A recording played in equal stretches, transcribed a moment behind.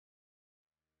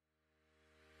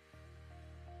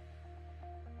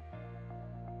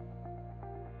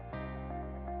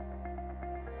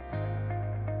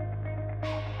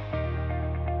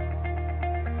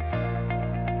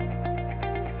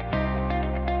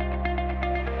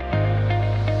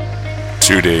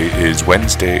Today is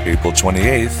Wednesday, April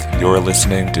 28th. You're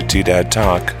listening to T-Dad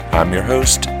Talk. I'm your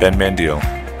host, Ben Mandio.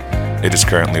 It is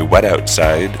currently wet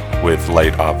outside with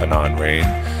light off and on rain.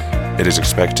 It is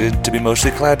expected to be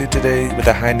mostly cloudy today with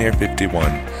a high near 51.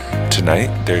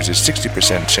 Tonight, there's a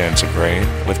 60% chance of rain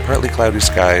with partly cloudy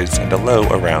skies and a low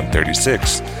around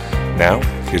 36. Now,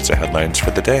 here's the headlines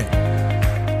for the day.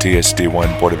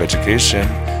 TSD1 Board of Education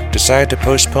decided to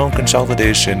postpone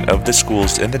consolidation of the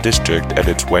schools in the district at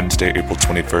its Wednesday, April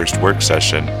 21st work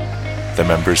session. The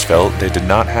members felt they did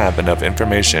not have enough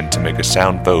information to make a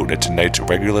sound vote at tonight's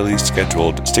regularly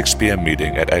scheduled 6 p.m.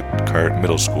 meeting at Eckhart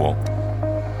Middle School.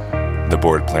 The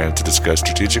board plans to discuss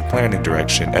strategic planning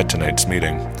direction at tonight's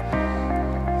meeting.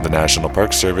 The National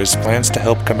Park Service plans to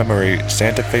help commemorate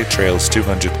Santa Fe Trail's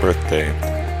 200th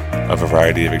birthday. A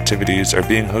variety of activities are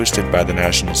being hosted by the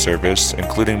National Service,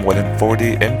 including more than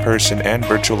 40 in-person and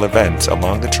virtual events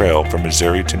along the trail from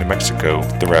Missouri to New Mexico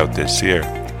throughout this year.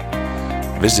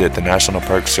 Visit the National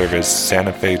Park Service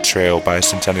Santa Fe Trail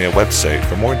Bicentennial website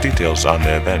for more details on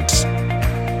the events.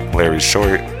 Larry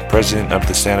Short, president of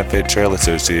the Santa Fe Trail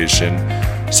Association,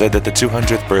 said that the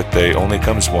 200th birthday only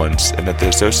comes once and that the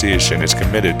association is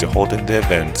committed to holding the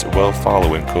events while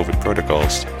following COVID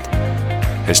protocols.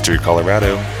 History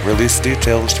Colorado released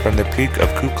details from the peak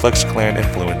of Ku Klux Klan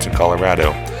influence in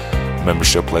Colorado.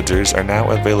 Membership ledgers are now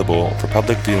available for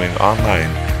public viewing online,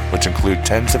 which include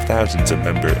tens of thousands of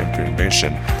member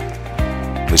information.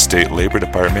 The State Labor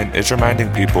Department is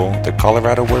reminding people that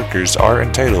Colorado workers are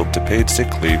entitled to paid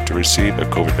sick leave to receive a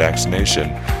COVID vaccination.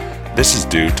 This is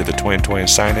due to the 2020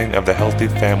 signing of the Healthy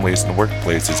Families and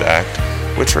Workplaces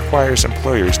Act, which requires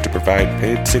employers to provide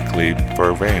paid sick leave for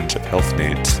a range of health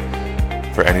needs.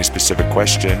 For any specific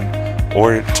question,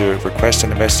 or to request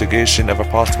an investigation of a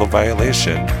possible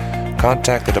violation,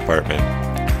 contact the department.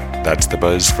 That's the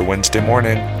buzz for Wednesday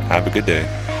morning. Have a good day.